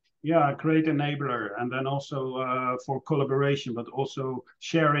sector. Yeah, a great enabler, and then also for collaboration, but also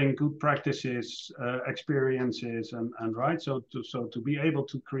sharing good practices, experiences, and right. So to be able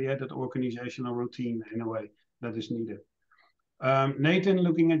to create that organizational routine in a way that is needed. Nathan,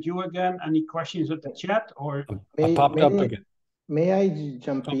 looking at you again. Any questions at the chat or? I popped up again. May I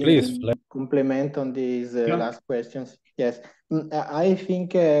jump in please, and complement on these last questions? Yes, I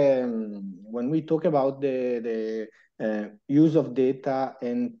think when we talk about the use of data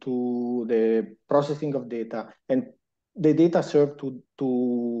and to the processing of data, and the data serve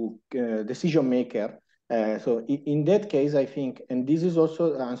to decision maker. So in that case, I think, and this is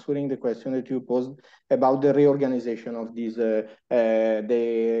also answering the question that you posed about the reorganization of these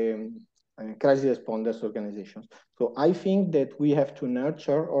crisis responders organizations. So I think that we have to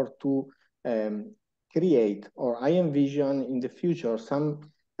nurture or to create, or I envision in the future, some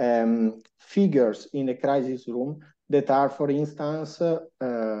figures in a crisis room that are, for instance,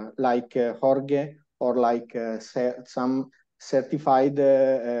 like Jorge, or like some certified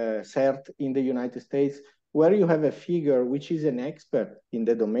cert in the United States, where you have a figure which is an expert in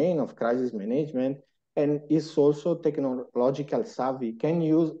the domain of crisis management and is also technological savvy,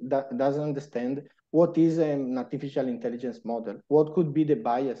 does understand what is an artificial intelligence model, what could be the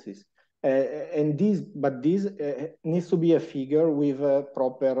biases. But this needs to be a figure with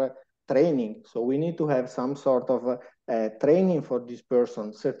proper training. So we need to have some sort of training for this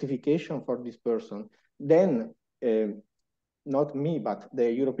person, certification for this person. Then, not me, but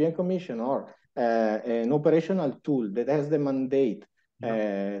the European Commission, or an operational tool that has the mandate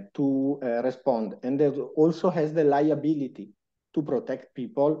to respond, and that also has the liability to protect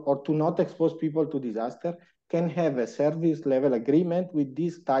people or to not expose people to disaster, can have a service level agreement with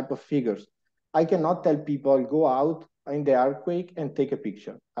these type of figures. I cannot tell people go out in the earthquake and take a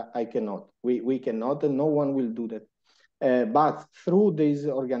picture. I cannot. We cannot, and no one will do that. But through this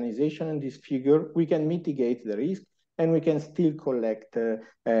organization and this figure, we can mitigate the risk, and we can still collect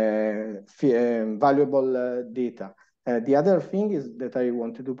valuable data. The other thing is that I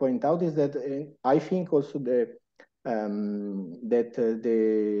wanted to point out is that I think also that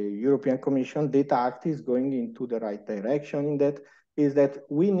the European Commission Data Act is going into the right direction. In that is that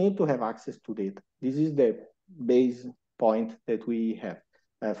we need to have access to data. This is the base point that we have.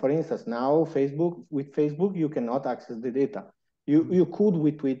 For instance, now with Facebook, you cannot access the data. You could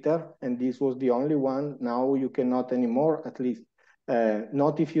with Twitter, and this was the only one. Now you cannot anymore, at least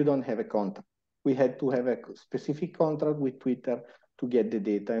not if you don't have a contract. We had to have a specific contract with Twitter to get the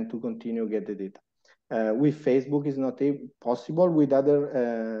data and to continue get the data. With Facebook, is not possible. With other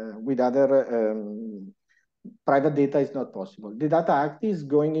private data is not possible. The Data Act is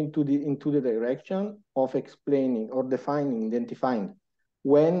going into the direction of explaining or defining, identifying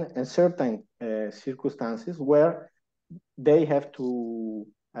when in certain circumstances where they have to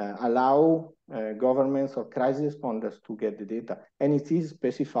allow governments or crisis responders to get the data. And it is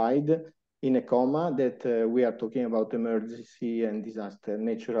specified in a comma that we are talking about emergency and disaster,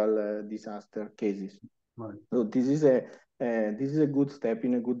 natural disaster cases. Right. So this is a good step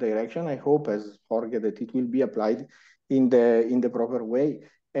in a good direction. I hope, as Jorge, that it will be applied in the proper way,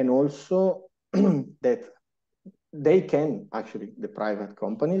 and also that they can actually, the private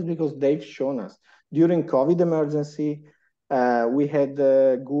companies, because they've shown us during COVID emergency, We had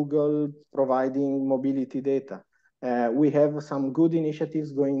Google providing mobility data. We have some good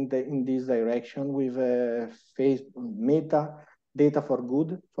initiatives going in this direction with Meta, Data for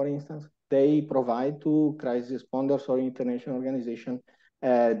Good, for instance. They provide to crisis responders or international organizations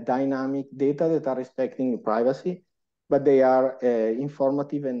dynamic data that are respecting privacy, but they are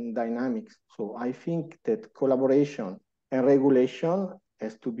informative and dynamic. So I think that collaboration and regulation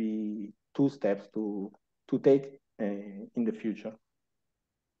has to be two steps to take in the future.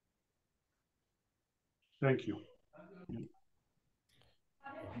 Thank you.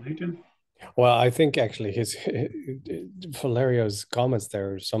 Nathan? Well, I think actually Valerio's comments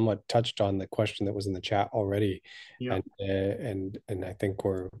there somewhat touched on the question that was in the chat already. Yeah. And I think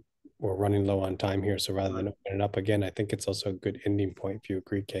we're running low on time here. So rather than open it up again, I think it's also a good ending point if you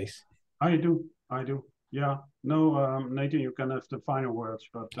agree, Kees. I do. Yeah. No, Nathan, you can have the final words,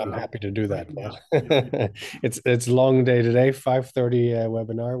 but I'm happy to do that. Yeah. It's a long day today, 5:30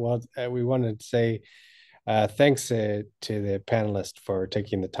 webinar. Well, we wanted to say thanks to the panelists for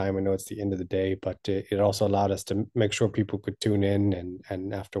taking the time. I know it's the end of the day, but it also allowed us to make sure people could tune in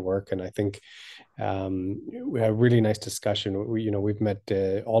and after work. And I think we had a really nice discussion. We've met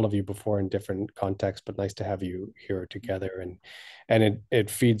all of you before in different contexts, but nice to have you here together. And it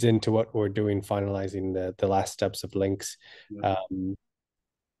feeds into what we're doing, finalizing the last steps of links. Yeah.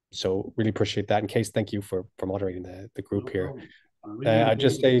 So really appreciate that. And Kees, thank you for moderating the group here. I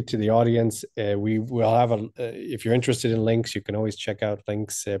just say to the audience, we will have if you're interested in links, you can always check out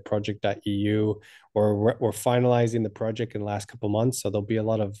links project.eu, or we're finalizing the project in the last couple of months. So there'll be a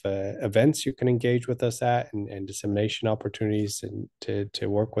lot of events you can engage with us at and dissemination opportunities and to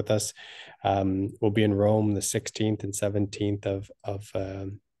work with us. We'll be in Rome the 16th and 17th of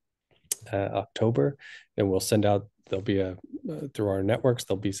October, and we'll send out, there'll be through our networks,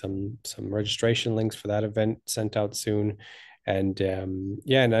 there'll be some registration links for that event sent out soon. And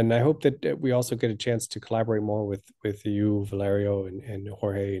yeah, and I hope that we also get a chance to collaborate more with you, Valerio, and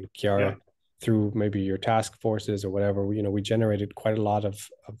Jorge and Chiara, through maybe your task forces or whatever. We generated quite a lot of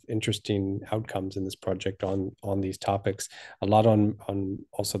interesting outcomes in this project on these topics. A lot on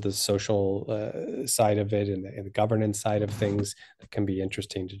also the social side of it and the governance side of things that can be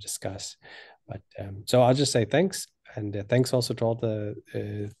interesting to discuss. But so I'll just say thanks, and thanks also to all the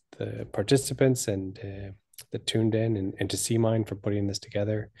participants and that tuned in, and to CMind for putting this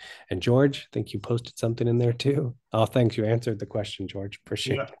together. And George, I think you posted something in there too. Oh, thanks. You answered the question, George.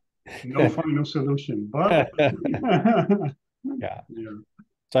 Appreciate it. No final solution, but yeah.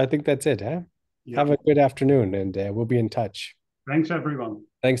 So I think that's it, huh? Yeah. Have a good afternoon, and we'll be in touch. Thanks, everyone.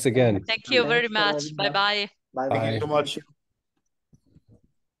 Thanks again. Thank you very much. Bye-bye. Bye. Thank you so much.